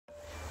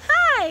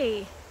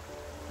Hi,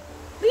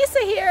 Lisa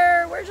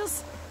here. We're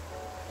just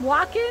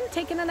walking,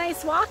 taking a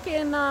nice walk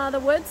in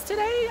the woods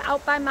today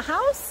out by my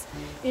house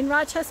in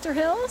Rochester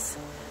Hills.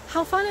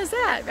 How fun is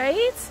that,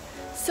 right?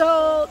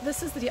 So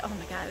this is the deal. Oh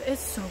my God,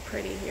 it's so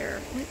pretty here.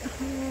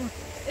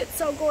 It's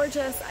so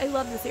gorgeous. I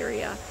love this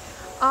area.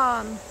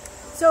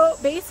 So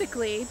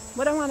basically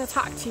what I want to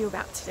talk to you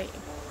about today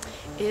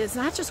is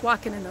not just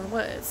walking in the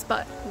woods,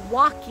 but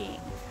walking.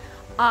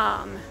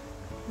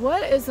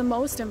 What is the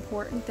most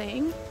important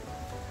thing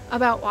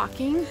about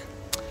walking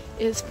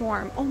is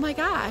form. Oh my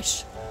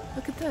gosh,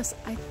 look at this.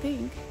 I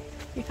think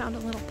we found a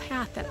little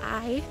path that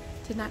I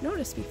did not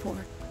notice before.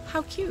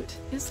 How cute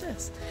is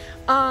this?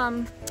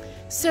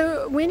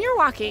 So when you're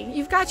walking,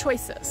 you've got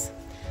choices.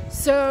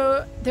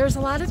 So there's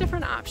a lot of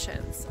different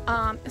options.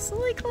 It's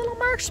like a little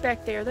marsh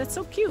back there. That's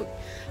so cute.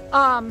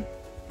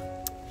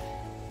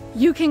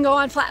 You can go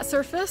on flat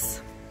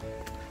surface,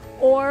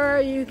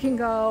 or you can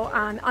go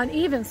on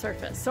uneven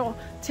surface. So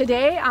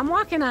today I'm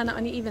walking on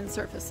uneven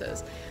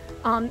surfaces.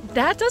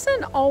 That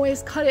doesn't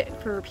always cut it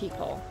for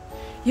people.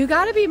 You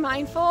got to be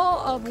mindful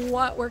of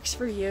what works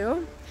for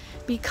you,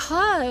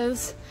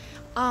 because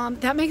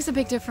that makes a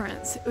big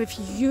difference. If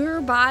your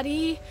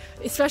body,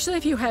 especially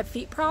if you have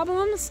feet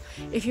problems,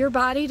 if your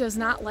body does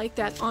not like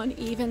that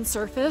uneven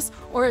surface,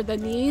 or the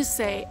knees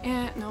say,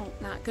 no,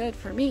 not good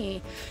for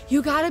me,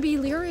 you got to be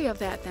leery of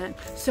that then.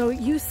 So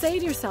you say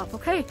to yourself,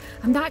 okay,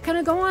 I'm not going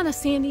to go on a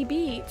sandy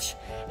beach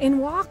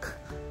and walk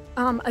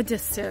a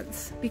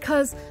distance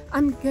because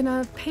I'm going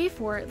to pay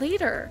for it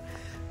later.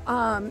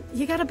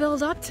 You got to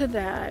build up to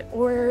that,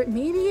 or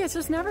maybe it's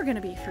just never going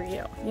to be for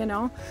you, you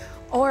know?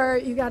 Or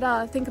you got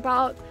to think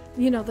about,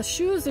 you know, the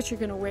shoes that you're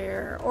going to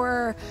wear,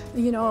 or,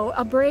 you know,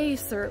 a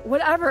brace or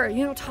whatever.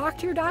 You know, talk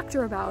to your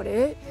doctor about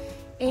it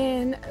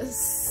and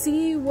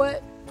see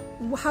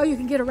how you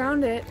can get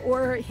around it,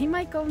 or he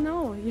might go,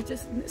 no, you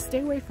just stay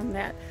away from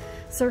that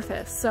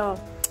surface.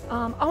 So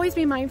always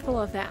be mindful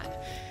of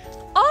that.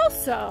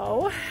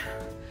 Also,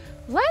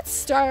 let's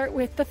start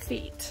with the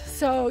feet.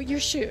 So your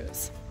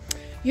shoes.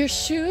 Your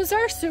shoes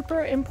are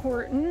super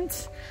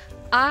important.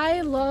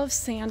 I love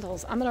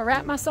sandals. I'm gonna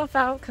wrap myself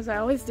out because I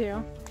always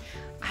do.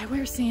 I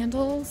wear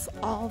sandals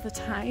all the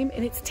time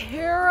and it's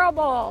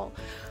terrible.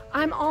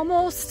 I'm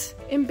almost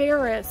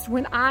embarrassed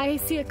when I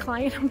see a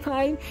client of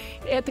mine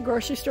at the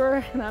grocery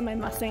store and I'm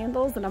in my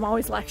sandals, and I'm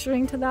always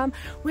lecturing to them,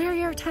 wear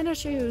your tennis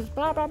shoes,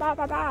 blah, blah, blah,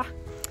 blah, blah.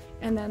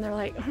 And then they're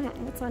like,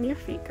 what's on your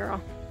feet, girl?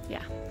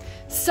 Yeah.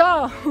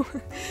 So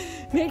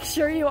make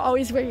sure you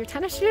always wear your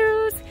tennis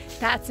shoes.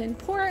 That's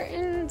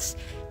important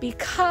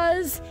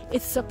because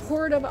it's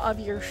supportive of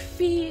your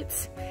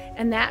feet,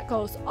 and that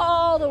goes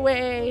all the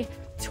way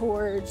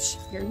towards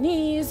your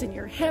knees and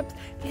your hips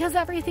because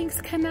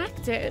everything's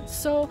connected.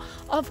 So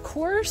of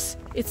course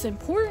it's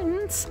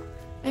important.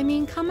 I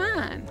mean, come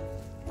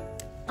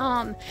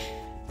on.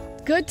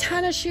 Good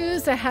tennis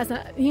shoes that has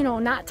a, you know,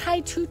 not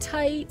tied too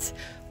tight,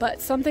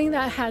 but something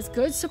that has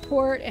good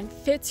support and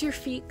fits your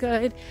feet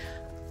good.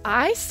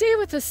 I stay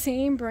with the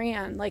same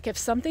brand. Like if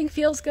something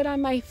feels good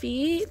on my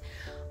feet,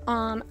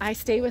 I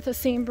stay with the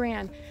same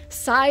brand.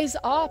 Size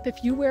up.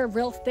 If you wear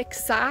real thick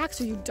socks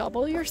or you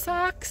double your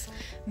socks,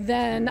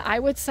 then I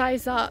would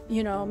size up.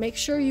 You know, make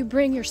sure you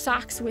bring your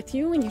socks with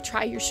you when you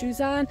try your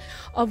shoes on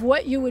of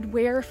what you would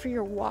wear for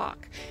your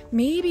walk.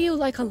 Maybe you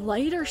like a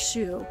lighter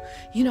shoe.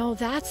 You know,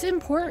 that's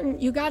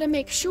important. You got to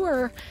make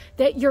sure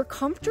that you're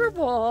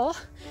comfortable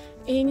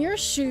in your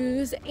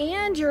shoes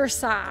and your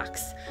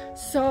socks.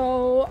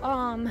 So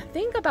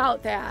think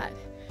about that.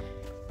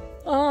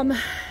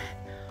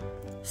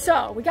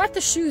 So we got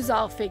the shoes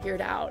all figured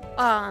out.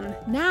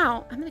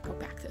 Now I'm gonna go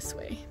back this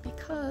way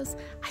because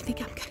I think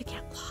I'm gonna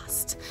get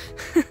lost.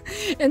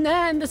 And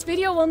then this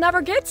video will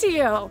never get to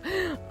you.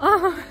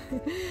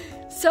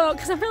 So,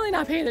 because I'm really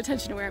not paying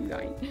attention to where I'm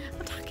going.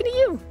 I'm talking to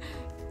you.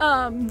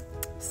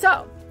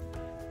 So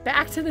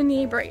back to the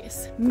knee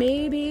brace.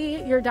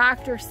 Maybe your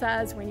doctor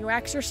says when you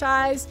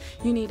exercise,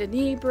 you need a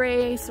knee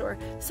brace or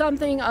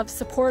something of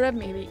supportive,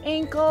 maybe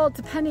ankle,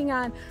 depending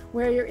on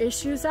where your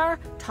issues are.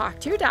 Talk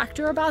to your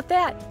doctor about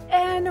that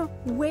and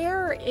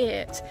wear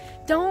it.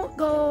 Don't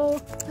go,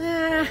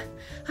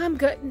 I'm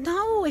good.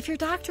 No, if your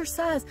doctor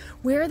says,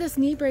 wear this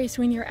knee brace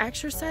when you're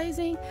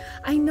exercising,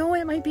 I know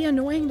it might be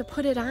annoying to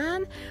put it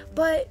on,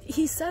 but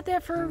he said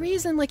that for a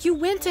reason. Like, you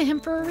went to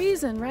him for a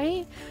reason,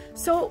 right?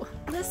 So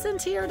listen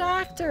to your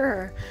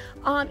doctor.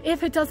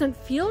 If it doesn't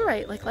feel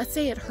right, like let's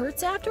say it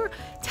hurts after,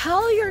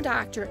 tell your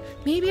doctor.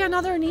 Maybe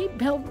another knee,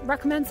 he'll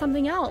recommend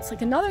something else,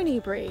 like another knee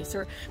brace,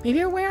 or maybe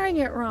you're wearing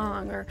it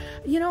wrong, or,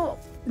 you know,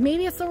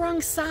 maybe it's the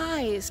wrong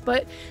size.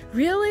 But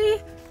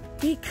really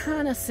be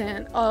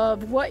cognizant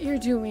of what you're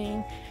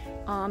doing,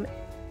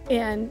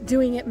 and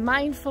doing it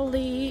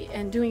mindfully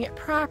and doing it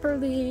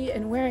properly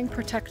and wearing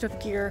protective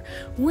gear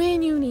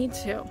when you need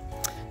to.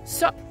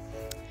 So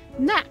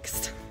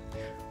next,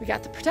 we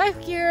got the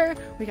protective gear,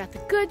 we got the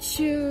good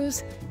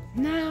shoes.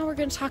 Now we're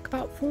going to talk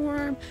about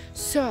form.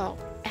 So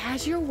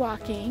as you're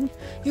walking,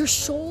 your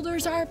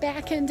shoulders are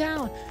back and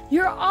down.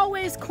 You're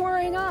always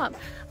coring up.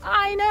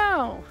 I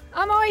know.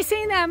 I'm always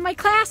saying that in my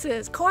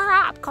classes. Core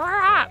up,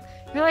 core up.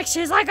 You're like,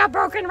 she's like a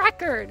broken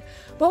record.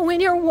 But when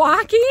you're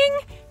walking,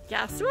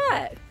 guess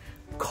what?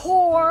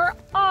 Core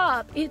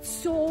up. It's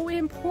so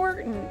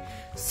important.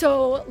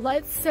 So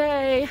let's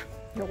say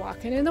you're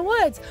walking in the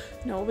woods.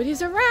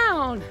 Nobody's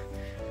around.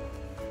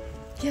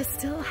 You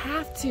still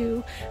have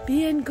to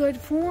be in good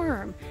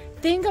form.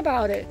 Think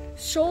about it.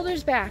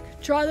 Shoulders back,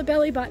 draw the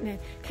belly button in,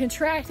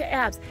 contract the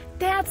abs.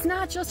 That's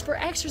not just for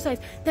exercise.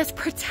 That's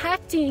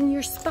protecting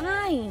your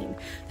spine.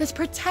 That's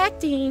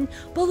protecting,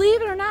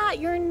 believe it or not,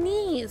 your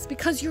knees,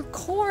 because your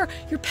core,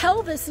 your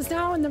pelvis is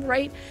now in the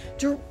right,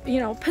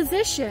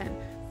 position.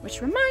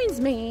 Which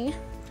reminds me,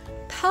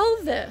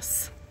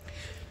 pelvis.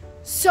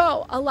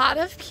 So a lot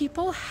of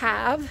people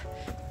have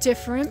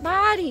different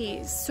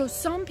bodies. So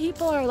some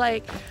people are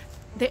like,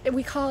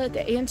 we call it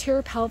the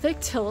anterior pelvic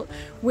tilt,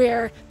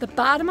 where the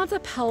bottom of the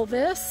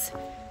pelvis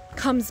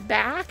comes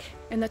back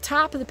and the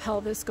top of the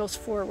pelvis goes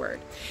forward.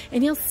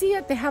 And you'll see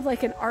it, they have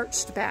like an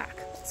arched back.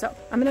 So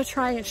I'm gonna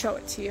try and show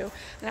it to you.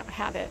 I don't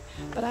have it,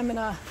 but I'm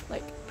gonna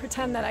like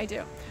pretend that I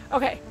do.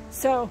 Okay,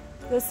 so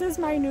this is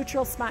my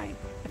neutral spine.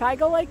 If I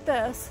go like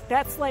this,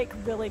 that's like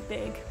really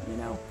big,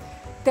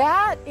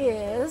 That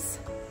is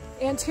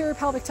anterior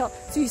pelvic tilt.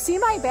 So you see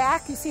my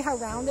back, you see how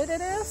rounded it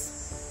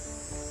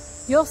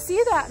is? You'll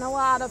see that in a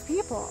lot of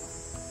people.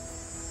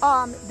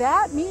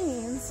 That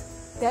means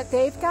that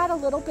they've got a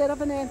little bit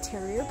of an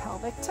anterior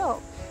pelvic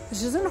tilt,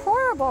 which isn't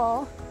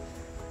horrible,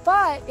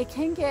 but it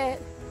can get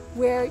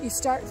where you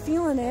start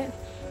feeling it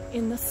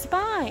in the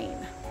spine.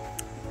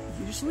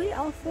 Usually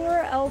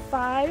L4,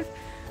 L5,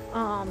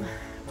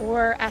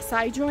 or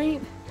SI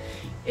joint,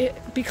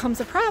 it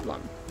becomes a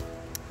problem.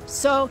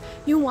 So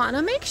you want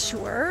to make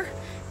sure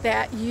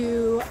that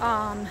you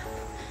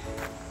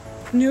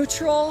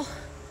neutral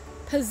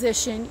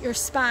position your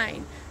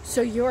spine.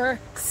 So you're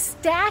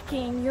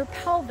stacking your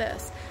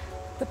pelvis.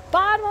 The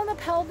bottom of the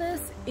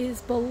pelvis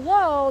is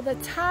below the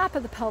top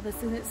of the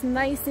pelvis, and it's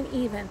nice and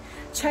even.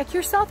 Check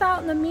yourself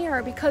out in the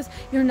mirror, because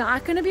you're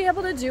not going to be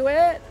able to do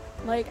it.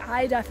 Like,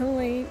 I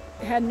definitely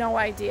had no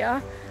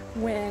idea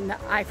when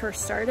I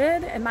first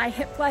started, and my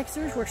hip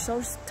flexors were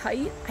so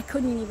tight I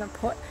couldn't even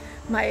put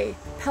my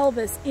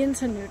pelvis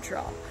into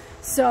neutral.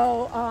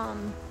 So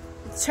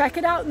check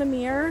it out in the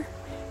mirror.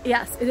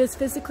 Yes, it is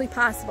physically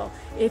possible.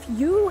 If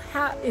you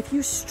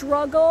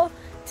struggle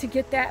to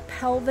get that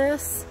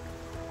pelvis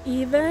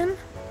even,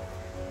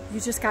 you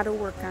just got to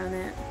work on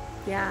it.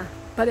 Yeah,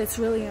 but it's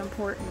really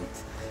important.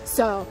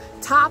 So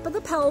top of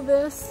the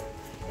pelvis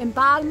and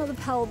bottom of the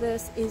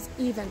pelvis is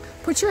even.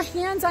 Put your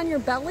hands on your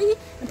belly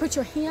and put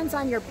your hands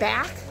on your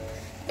back,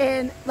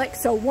 and like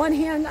so, one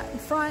hand in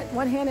front,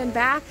 one hand in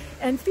back,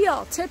 and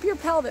feel, tip your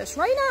pelvis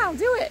right now.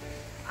 Do it.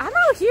 I'm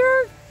out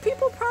here,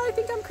 people probably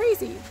think I'm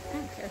crazy. I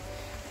don't care.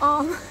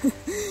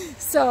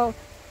 So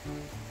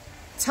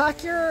tuck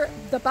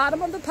the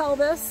bottom of the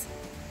pelvis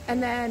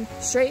and then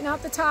straighten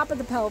out the top of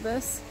the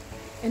pelvis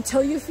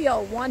until you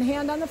feel one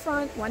hand on the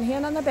front, one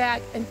hand on the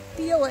back, and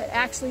feel it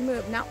actually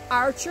move. Now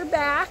arch your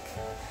back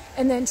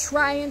and then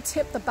try and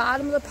tip the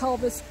bottom of the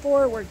pelvis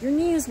forward. Your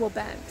knees will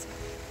bend.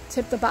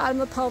 Tip the bottom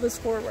of the pelvis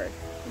forward.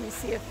 Let me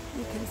see if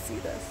you can see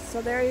this.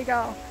 So there you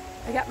go.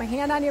 I got my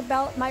hand on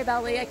my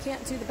belly. I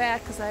can't do the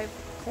back because I'm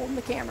holding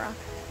the camera,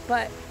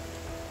 but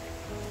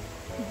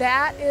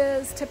that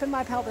is tipping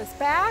my pelvis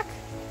back.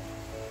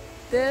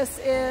 This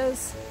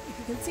is, if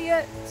you can see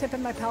it,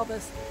 tipping my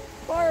pelvis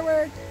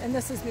forward, and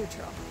this is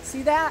neutral.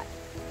 See that?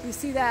 You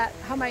see that,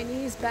 how my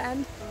knees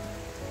bend?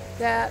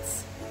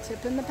 That's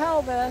tipping the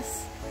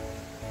pelvis.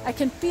 I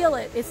can feel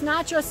it. It's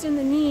not just in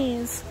the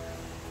knees.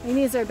 My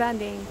knees are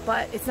bending,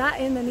 but it's not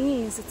in the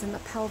knees, it's in the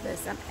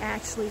pelvis. I'm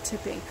actually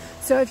tipping.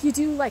 So if you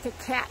do like a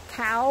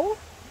cat-cow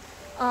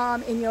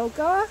in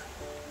yoga,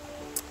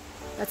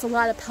 that's a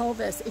lot of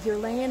pelvis. If you're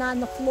laying on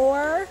the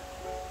floor,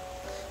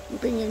 you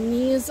bring your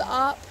knees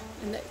up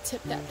and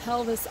tip that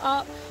pelvis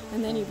up,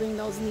 and then you bring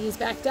those knees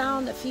back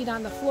down, the feet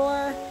on the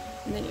floor,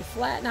 and then you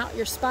flatten out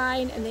your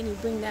spine, and then you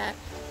bring that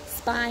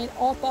spine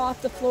up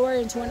off the floor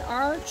into an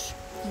arch.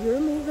 You're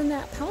moving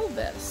that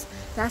pelvis.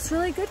 That's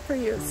really good for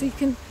you. So you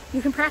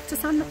can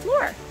practice on the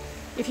floor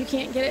if you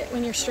can't get it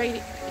when you're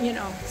straight,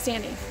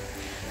 standing.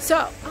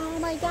 So, oh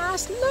my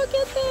gosh, look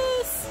at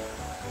this.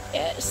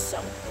 It's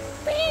so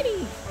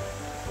pretty.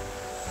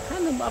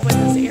 I'm in love with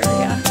this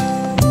area.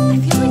 I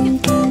feel like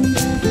it's...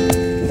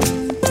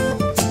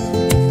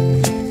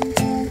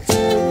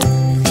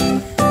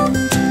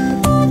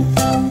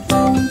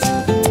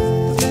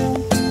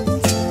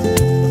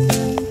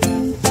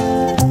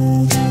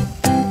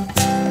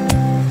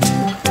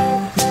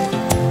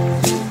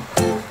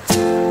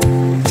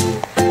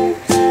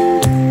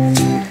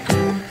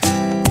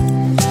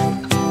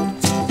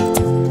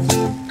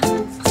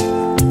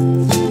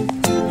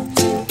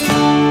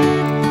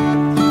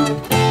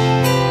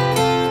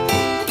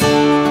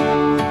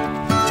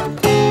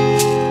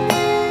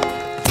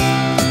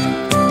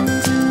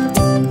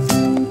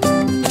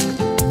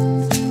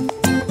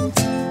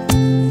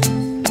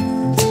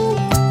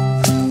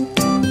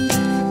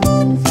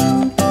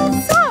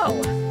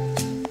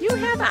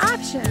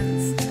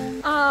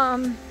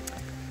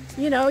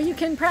 you know, you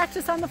can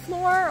practice on the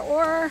floor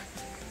or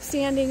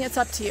standing, it's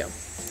up to you.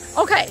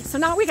 Okay, so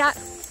now we got,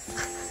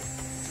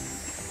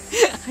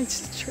 I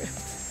just tripped.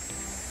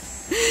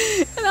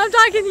 And I'm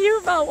talking to you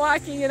about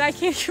walking and I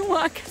can't even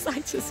walk because I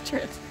just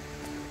tripped.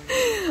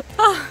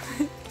 Oh.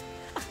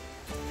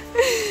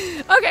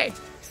 Okay,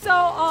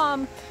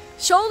 so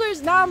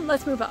shoulders, now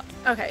let's move up.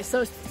 Okay,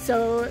 so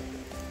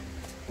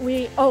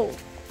we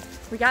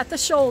got the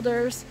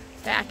shoulders,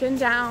 back and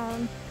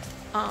down,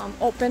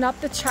 open up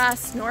the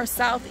chest, north,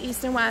 south,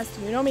 east, and west.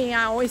 You know me,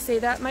 I always say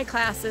that in my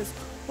classes.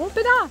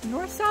 Open up,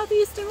 north, south,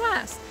 east, and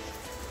west.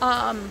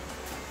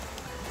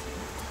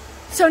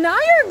 So now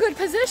you're in good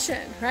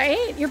position,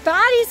 right? Your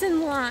body's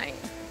in line.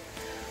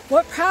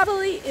 What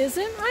probably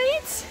isn't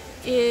right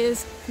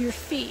is your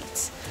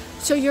feet.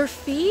 So your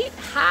feet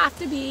have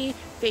to be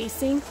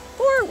facing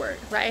forward,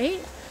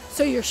 right?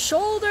 So your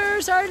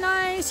shoulders are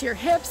nice, your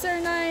hips are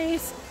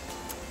nice.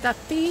 The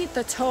feet,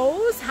 the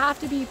toes have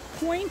to be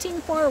pointing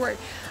forward.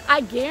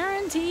 I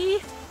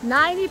guarantee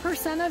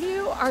 90% of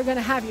you are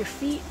gonna have your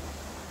feet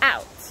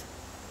out,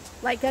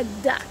 like a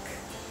duck.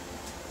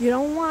 You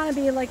don't wanna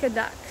be like a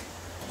duck.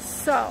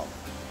 So,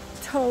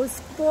 toes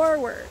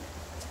forward,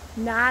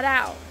 not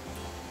out.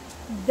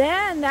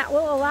 Then that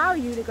will allow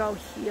you to go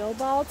heel,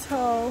 ball,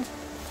 toe,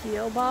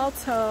 heel, ball,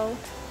 toe,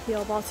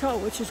 heel, ball, toe,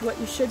 which is what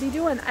you should be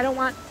doing. I don't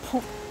want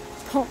pump,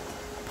 pump,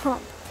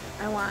 pump.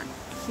 I want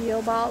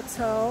heel, ball,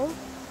 toe,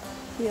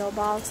 heel,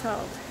 ball,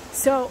 toe.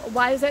 So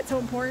why is that so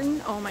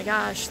important? Oh my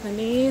gosh, the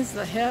knees,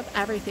 the hip,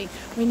 everything.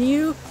 When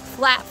you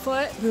flat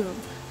foot, boom,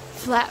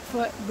 flat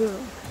foot,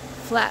 boom,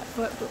 flat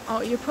foot, boom.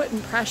 Oh, you're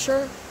putting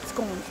pressure. It's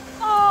going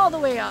all the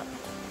way up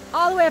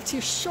to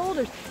your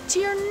shoulders, to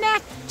your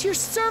neck, to your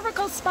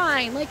cervical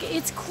spine. Like,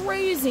 it's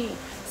crazy.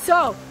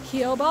 So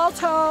heel, ball,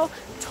 toe,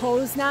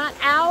 toes not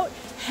out.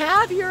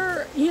 Have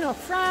your,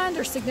 friend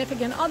or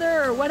significant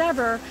other or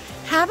whatever,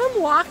 have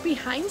them walk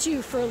behind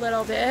you for a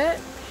little bit,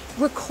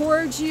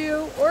 record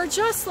you, or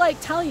just like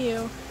tell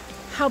you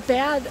how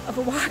bad of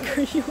a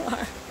walker you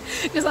are,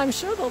 because I'm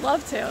sure they'll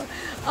love to.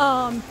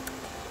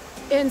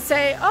 And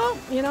say, oh,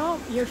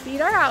 your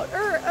feet are out.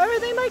 Or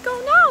they might go,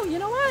 no, you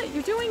know what?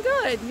 You're doing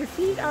good. Your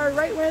feet are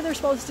right where they're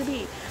supposed to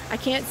be. I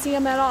can't see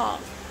them at all.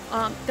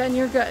 Then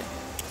you're good.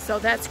 So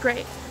that's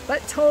great.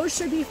 But toes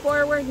should be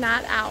forward,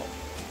 not out.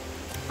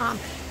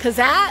 Because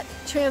that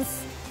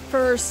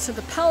transfers to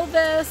the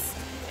pelvis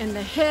and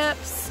the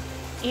hips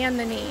and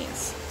the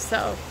knees.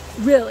 So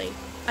really,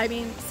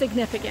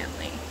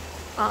 significantly.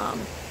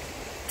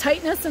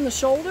 Tightness in the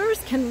shoulders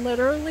can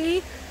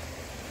literally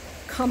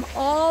come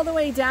all the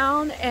way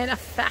down and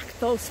affect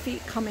those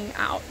feet coming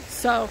out.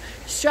 So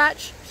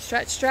stretch,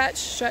 stretch, stretch,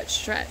 stretch,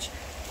 stretch.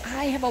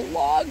 I have a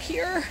log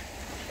here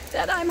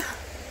that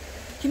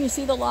can you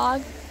see the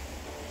log?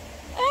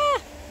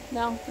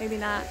 No, maybe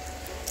not.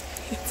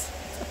 It's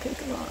a big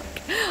log.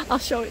 I'll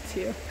show it to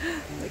you.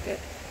 Look at,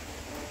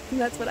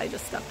 that's what I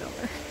just stepped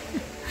over.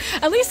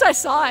 At least I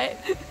saw it.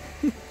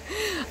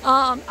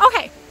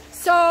 Okay,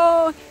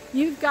 so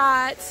you've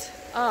got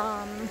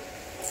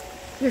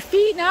your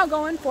feet now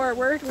going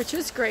forward, which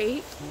is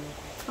great.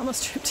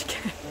 Almost tripped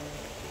again.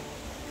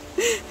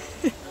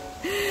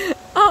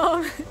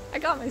 I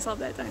got myself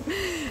that time.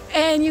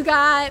 And you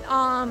got,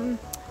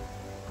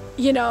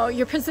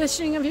 your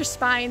positioning of your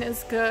spine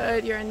is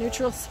good. You're a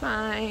neutral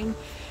spine.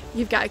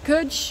 You've got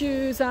good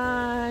shoes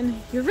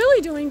on. You're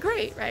really doing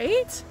great,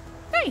 right?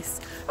 Nice.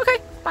 Okay,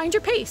 find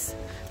your pace.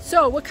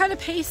 So what kind of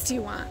pace do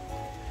you want?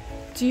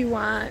 Do you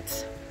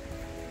want,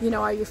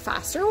 are you a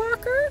faster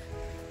walker?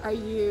 Are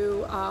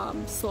you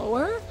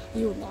slower? Are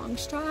you long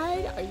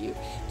stride? Are you,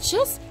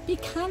 just be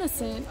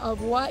cognizant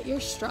of what your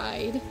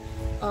stride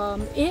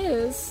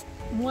is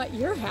and what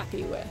you're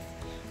happy with.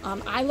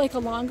 I like a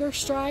longer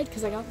stride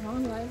because I got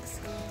long legs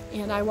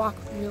and I walk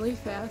really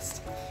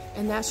fast,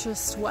 and that's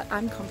just what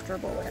I'm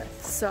comfortable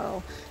with.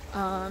 So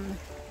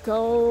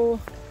go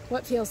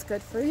what feels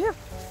good for you.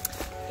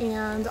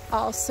 And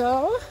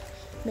also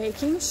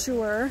making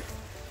sure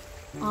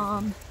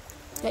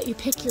that you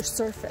pick your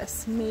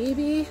surface.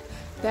 Maybe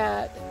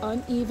that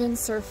uneven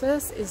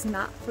surface is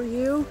not for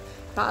you,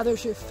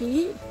 bothers your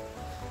feet.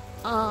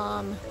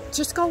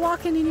 Just go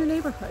walking in your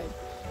neighborhood.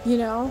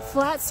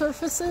 Flat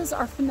surfaces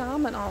are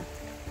phenomenal.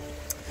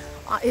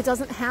 It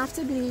doesn't have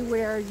to be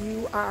where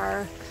you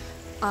are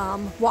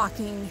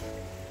walking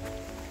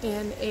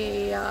in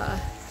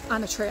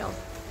on a trail.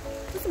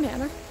 Doesn't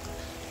matter.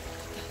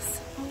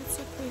 Yes. Oh, it's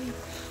so pretty.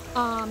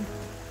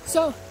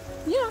 So,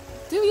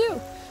 do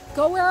you.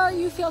 Go where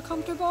you feel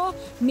comfortable.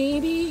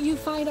 Maybe you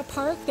find a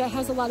park that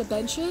has a lot of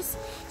benches.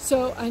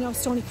 So I know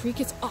Stony Creek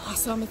is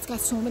awesome. It's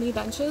got so many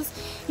benches.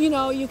 You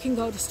can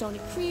go to Stony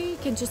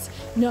Creek and just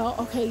know,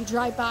 okay, you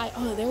drive by,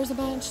 oh, there's a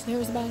bench,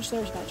 there's a bench,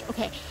 there's a bench.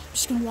 Okay, I'm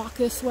just gonna walk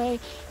this way,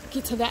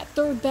 get to that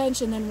third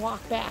bench and then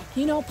walk back.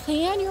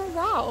 Plan your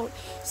route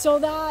so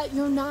that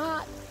you're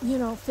not,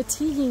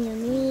 fatiguing your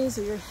knees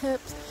or your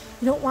hips.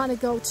 You don't wanna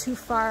go too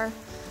far.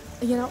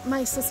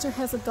 My sister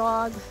has a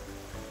dog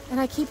and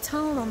I keep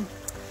telling them,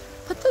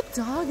 put the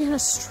dog in a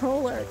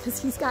stroller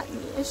because he's got knee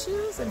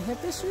issues and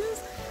hip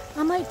issues.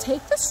 I'm like,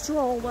 take the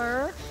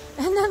stroller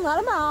and then let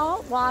them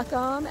out, walk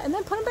them, and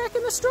then put them back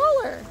in the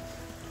stroller.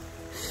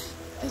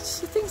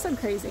 She thinks I'm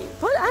crazy,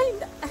 but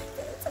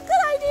it's a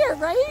good idea,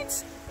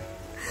 right?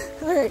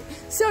 All right,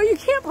 so you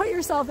can't put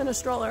yourself in a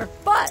stroller,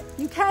 but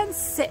you can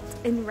sit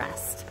and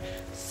rest.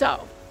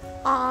 So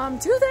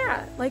do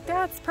that, like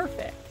that's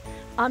perfect.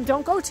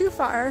 Don't go too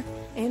far.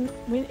 And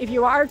if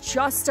you are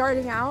just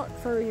starting out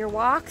for your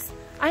walks,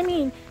 I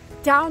mean,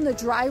 down the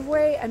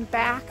driveway and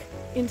back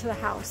into the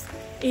house.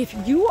 If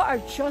you are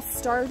just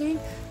starting,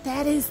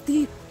 that is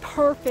the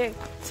perfect.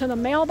 To the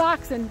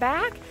mailbox and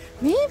back,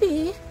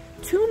 maybe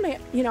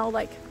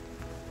like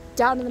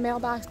down in the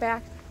mailbox,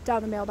 back,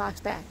 down the mailbox,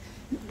 back.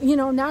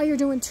 Now you're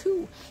doing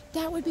 2.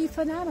 That would be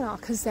phenomenal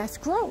because that's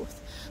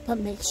growth. But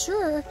make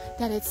sure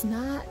that it's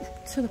not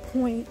to the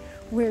point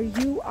where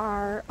you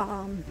are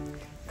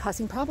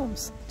causing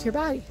problems to your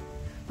body.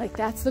 Like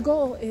that's the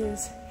goal,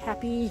 is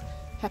happy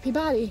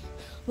body.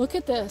 Look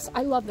at this.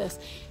 I love this.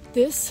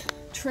 This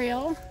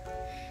trail,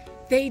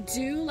 they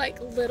do like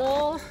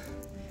little,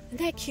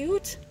 isn't that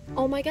cute?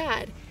 Oh my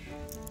God.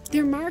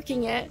 They're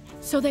marking it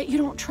so that you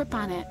don't trip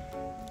on it,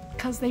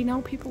 because they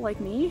know people like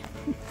me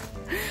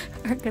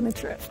aren't gonna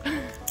trip.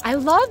 I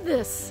love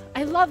this.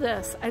 I love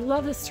this. I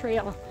love this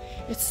trail.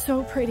 It's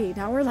so pretty.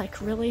 Now we're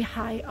like really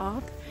high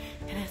up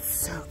and it's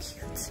so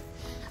cute.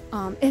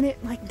 And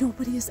it, like,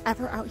 nobody is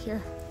ever out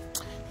here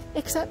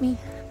except me.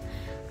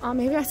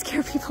 Maybe I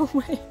scare people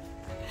away.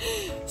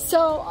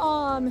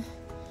 So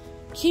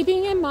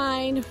keeping in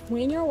mind,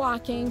 when you're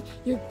walking,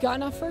 you're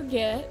gonna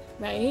forget,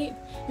 right?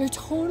 You're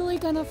totally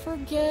gonna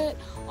forget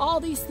all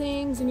these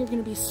things, and you're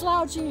gonna be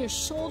slouching, your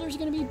shoulders are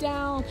gonna be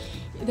down,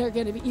 you're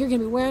gonna be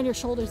wearing your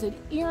shoulders in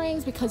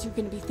earrings because you're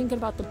gonna be thinking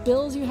about the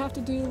bills you have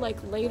to do like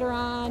later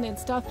on and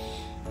stuff.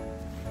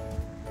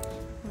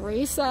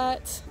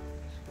 Reset.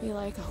 Be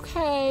like,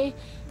 okay,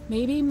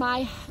 maybe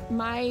my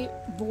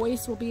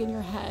voice will be in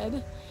your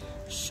head.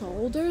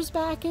 Shoulders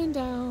back and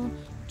down,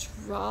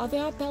 draw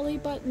that belly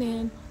button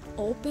in,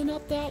 open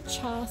up that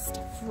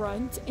chest,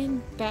 front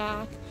and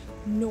back,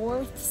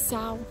 north,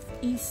 south,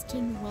 east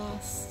and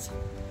west.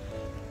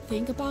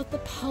 Think about the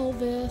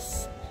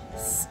pelvis,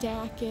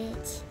 stack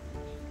it,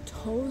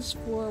 toes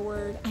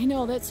forward. I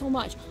know that's so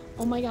much.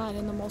 Oh my God,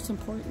 and the most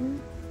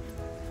important,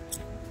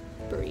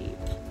 breathe.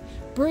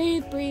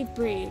 Breathe, breathe,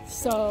 breathe.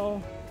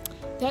 So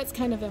that's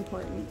kind of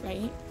important,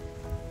 right?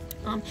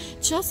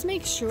 Just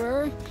make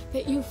sure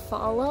that you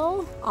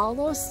follow all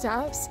those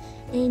steps,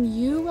 and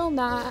you will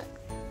not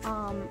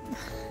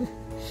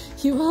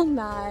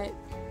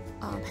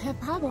have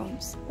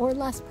problems or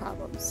less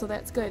problems. So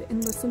that's good.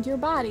 And listen to your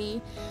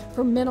body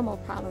for minimal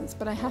problems.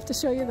 But I have to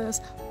show you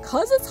this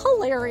because it's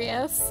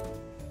hilarious.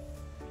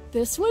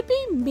 This would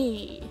be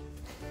me.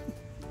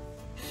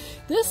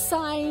 This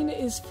sign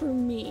is for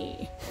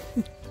me.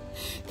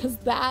 Because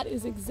that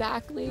is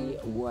exactly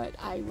what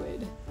I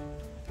would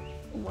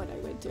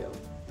do.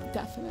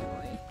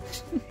 Definitely.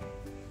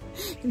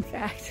 In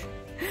fact,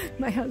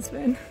 my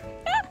husband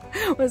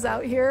was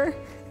out here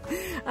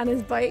on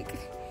his bike,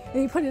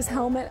 and he put his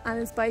helmet on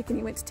his bike, and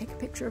he went to take a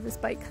picture of his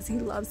bike because he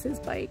loves his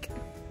bike.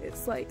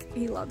 It's like,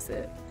 he loves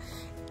it.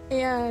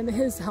 And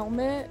his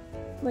helmet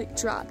like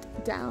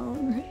dropped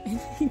down and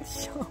he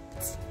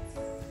jumped.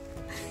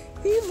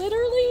 He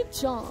literally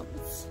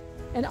jumped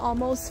and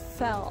almost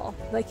fell.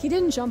 Like, he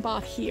didn't jump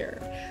off here,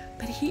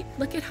 but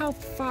look at how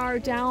far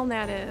down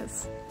that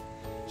is.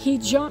 He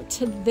jumped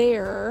to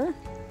there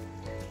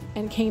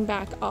and came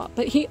back up,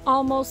 but he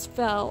almost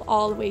fell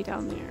all the way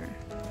down there.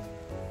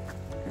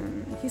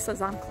 And he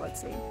says I'm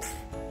klutzy.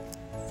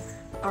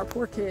 Our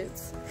poor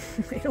kids,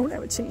 they don't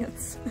have a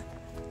chance.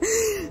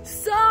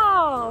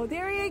 So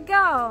there you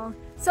go.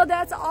 So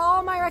that's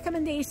all my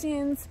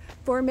recommendations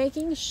for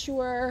making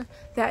sure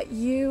that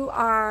you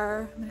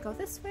are, I'm gonna go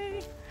this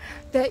way,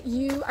 that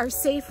you are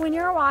safe when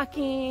you're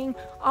walking.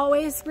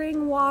 Always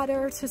bring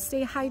water to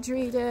stay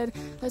hydrated.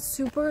 That's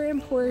super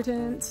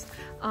important.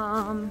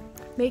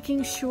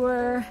 Making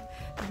sure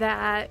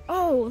that,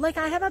 oh, like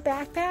I have a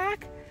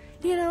backpack.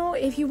 You know,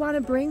 if you want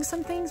to bring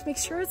some things, make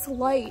sure it's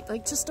light,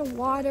 like just a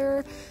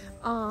water,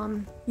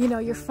 you know,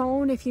 your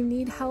phone if you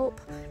need help.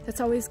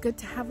 That's always good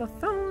to have a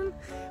phone,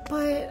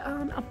 but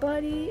a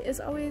buddy is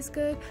always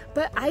good.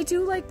 But I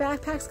do like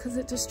backpacks because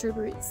it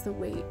distributes the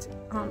weight.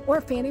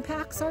 Or fanny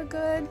packs are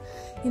good.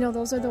 You know,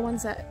 those are the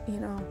ones that, you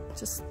know,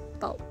 just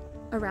belt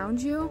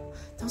around you.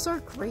 Those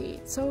are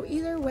great. So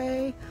either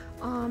way,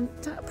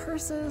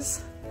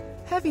 purses,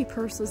 heavy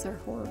purses are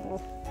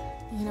horrible.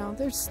 You know,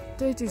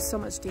 they do so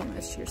much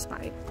damage to your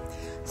spine.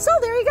 So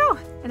there you go.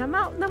 And I'm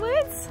out in the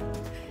woods.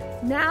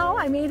 Now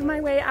I made my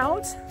way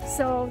out,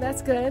 so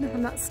that's good.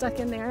 I'm not stuck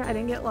in there. I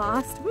didn't get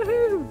lost.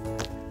 Woohoo!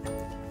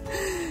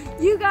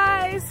 You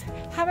guys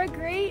have a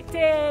great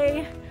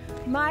day.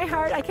 My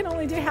heart, I can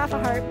only do half a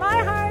heart.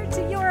 My heart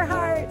to your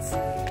heart.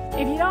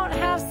 If you don't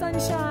have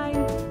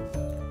sunshine,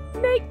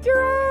 make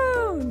your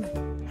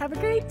own. Have a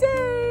great day.